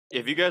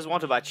If you guys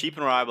want to buy cheap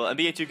and reliable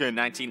NBA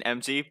 2K19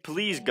 MT,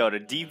 please go to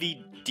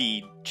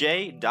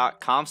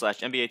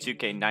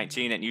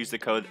dvdj.com/NBA2K19 and use the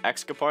code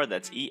EXCAPAR,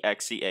 that's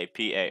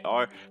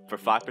EXCAPAR, for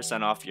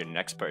 5% off your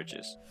next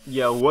purchase.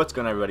 Yo, what's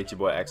going on, everybody? It's your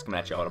boy X coming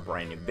at you all with a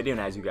brand new video,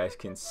 and as you guys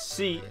can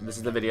see, this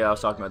is the video I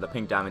was talking about, the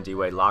Pink Diamond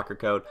D-Wade locker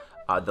code.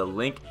 The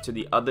link to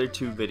the other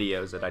two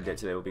videos that I did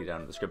today will be down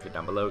in the description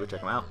down below. Go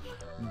check them out.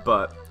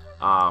 But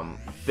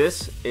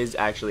this is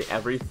actually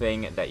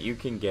everything that you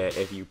can get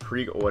if you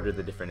pre-order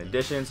the different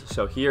editions.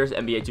 So here's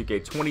NBA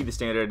 2K20, the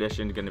standard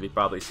edition, going to be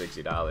probably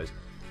 $60.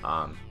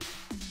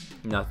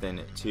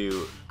 Nothing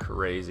too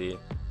crazy.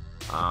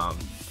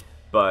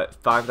 But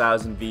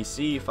 5,000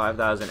 VC,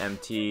 5,000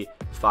 MT,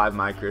 5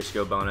 micro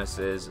skill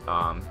bonuses,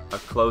 a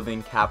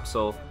clothing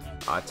capsule,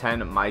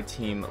 10 My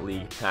Team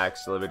League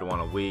packs delivered one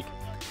a week,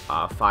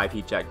 5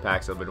 Heat Jack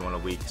packs delivered one a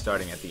week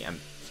starting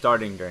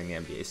during the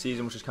NBA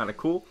season, which is kind of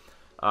cool.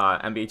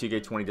 NBA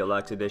 2K20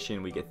 Deluxe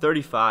Edition, we get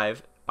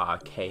 35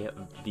 K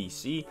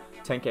VC,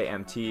 10K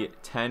MT,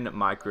 10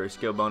 micro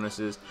skill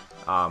bonuses,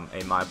 a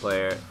My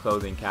Player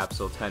clothing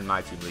capsule, 10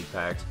 My Team League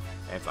packs,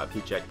 and 5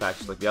 Heat Check packs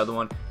just like the other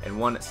one, and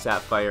 1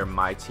 Sapphire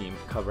My Team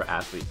cover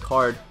athlete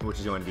card, which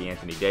is going to be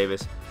Anthony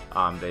Davis.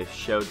 They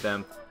showed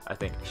them, I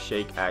think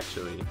Shake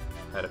actually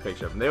had a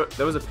picture of them.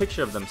 There was a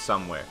picture of them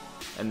somewhere.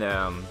 And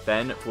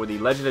then for the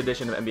Legend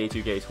Edition of NBA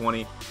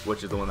 2K20,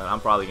 which is the one that I'm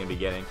probably going to be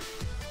getting,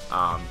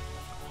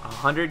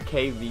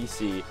 100K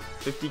VC,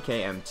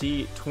 50K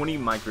MT, 20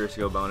 micro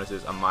skill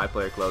bonuses, a My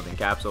Player clothing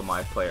capsule,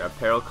 My Player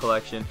apparel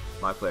collection,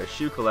 My Player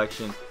shoe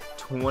collection,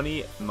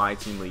 20 My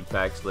Team League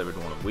packs delivered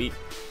one a week,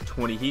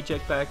 20 Heat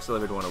Check packs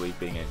delivered one a week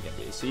being in the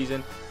NBA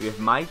season. We have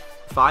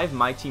 5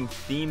 My Team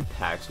theme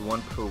packs,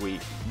 one per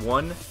week,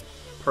 one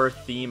per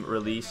theme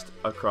released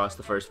across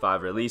the first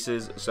 5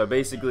 releases. So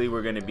basically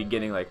we're going to be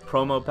getting like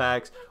promo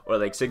packs or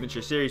like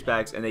signature series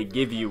packs, and they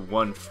give you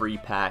 1 free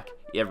pack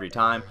every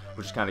time,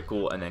 which is kind of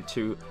cool. And then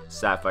 2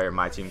 Sapphire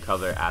My Team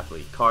cover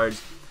athlete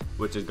cards,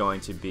 which is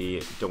going to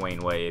be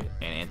Dwayne Wade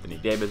and Anthony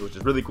Davis, which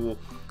is really cool.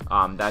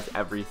 That's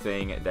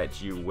everything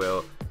that you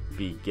will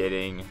be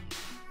getting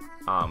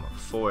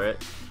for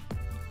it.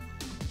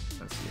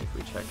 Let's see if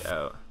we check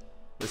out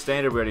the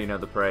standard. We already know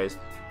the price.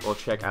 We'll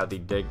check out the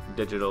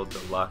digital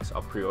deluxe.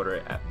 I'll pre-order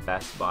it at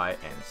Best Buy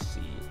and see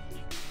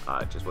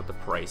just what the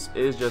price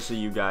is, just so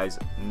you guys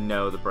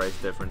know the price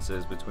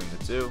differences between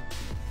the two.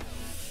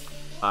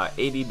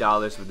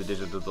 $80 for the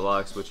digital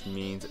deluxe, which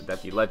means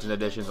that the Legend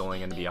Edition is only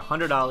going to be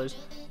 $100.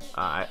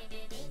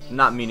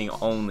 Not meaning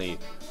only,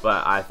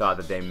 but I thought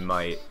that they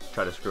might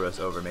try to screw us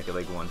over, make it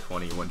like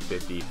 $120,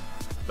 $150.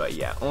 But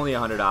yeah, only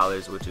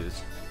 $100, which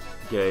is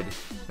good.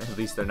 At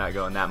least they're not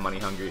going that money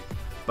hungry.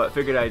 But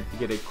figured I'd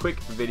get a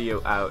quick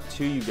video out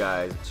to you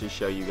guys to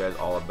show you guys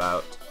all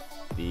about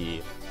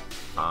the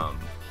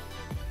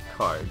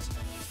cards.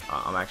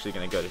 I'm actually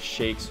going to go to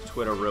Shake's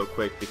Twitter real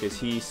quick because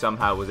he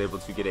somehow was able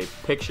to get a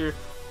picture.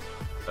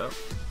 Oh,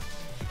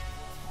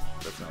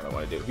 that's not what I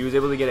want to do. He was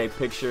able to get a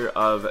picture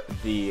of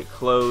the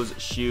clothes,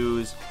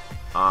 shoes,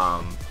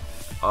 all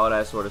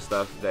that sort of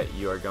stuff that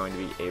you are going to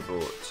be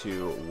able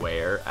to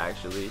wear,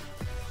 actually.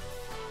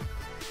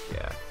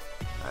 Yeah,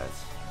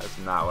 that's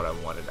not what I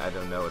wanted. I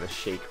don't know what a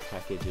Shake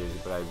package is,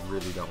 but I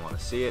really don't want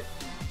to see it.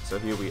 So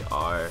here we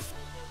are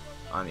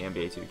on the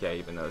NBA 2K,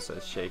 even though it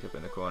says Shake up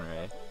in the corner,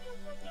 eh?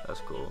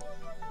 That's cool.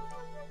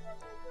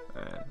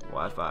 And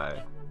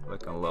Wi-Fi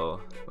looking a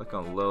little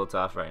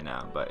tough right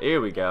now, but here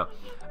we go.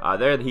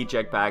 There are the Heat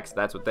Check packs.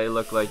 That's what they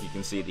look like. You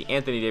can see the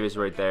Anthony Davis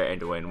right there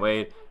and Dwayne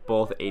Wade,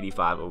 both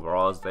 85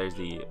 overalls. There's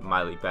the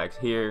My League packs.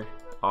 Here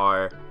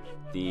are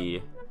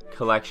the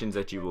collections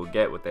that you will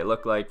get, what they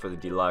look like for the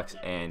deluxe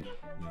and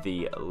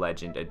the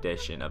Legend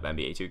Edition of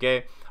NBA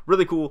 2K.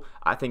 Really cool.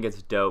 I think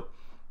it's dope.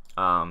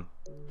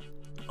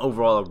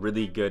 Overall, a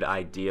really good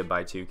idea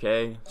by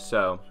 2K.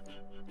 So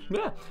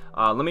yeah,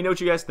 let me know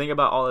what you guys think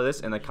about all of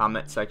this in the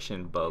comment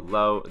section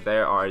below.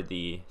 There are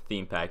the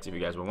theme packs if you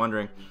guys were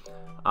wondering.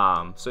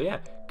 So yeah,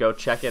 go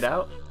check it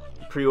out.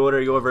 Pre-order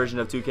your version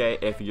of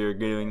 2K if you're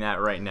doing that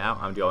right now.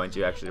 I'm going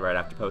to actually right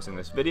after posting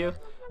this video.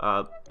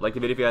 Like the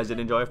video if you guys did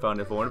enjoy. Found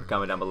it informative.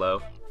 Comment down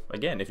below.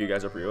 Again, if you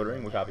guys are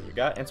pre-ordering, what copy you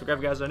got. And subscribe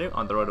if you guys are new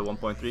on the road to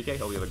 1.3K.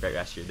 Hope you have a great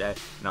rest of your day.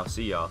 And I'll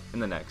see y'all in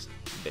the next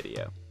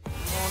video.